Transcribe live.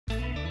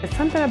It's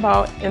something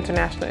about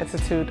International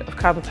Institute of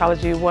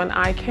Cosmetology. When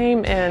I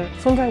came in,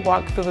 as soon as I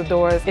walked through the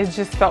doors, it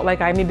just felt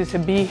like I needed to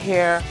be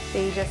here.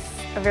 They just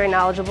are very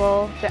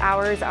knowledgeable. The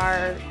hours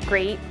are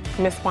great.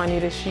 Miss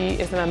Juanita, she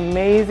is an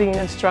amazing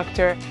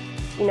instructor.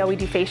 You know, we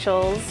do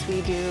facials, we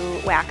do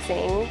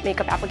waxing,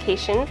 makeup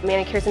application,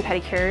 manicures and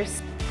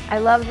pedicures. I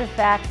love the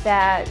fact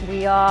that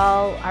we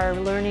all are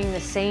learning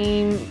the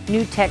same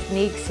new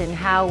techniques and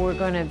how we're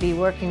going to be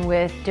working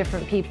with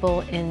different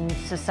people in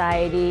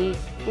society.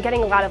 I'm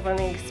getting a lot of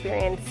learning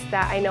experience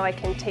that I know I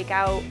can take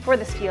out for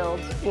this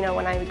field, you know,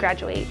 when I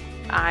graduate.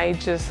 I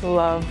just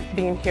love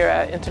being here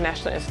at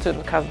International Institute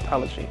of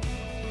Cosmetology.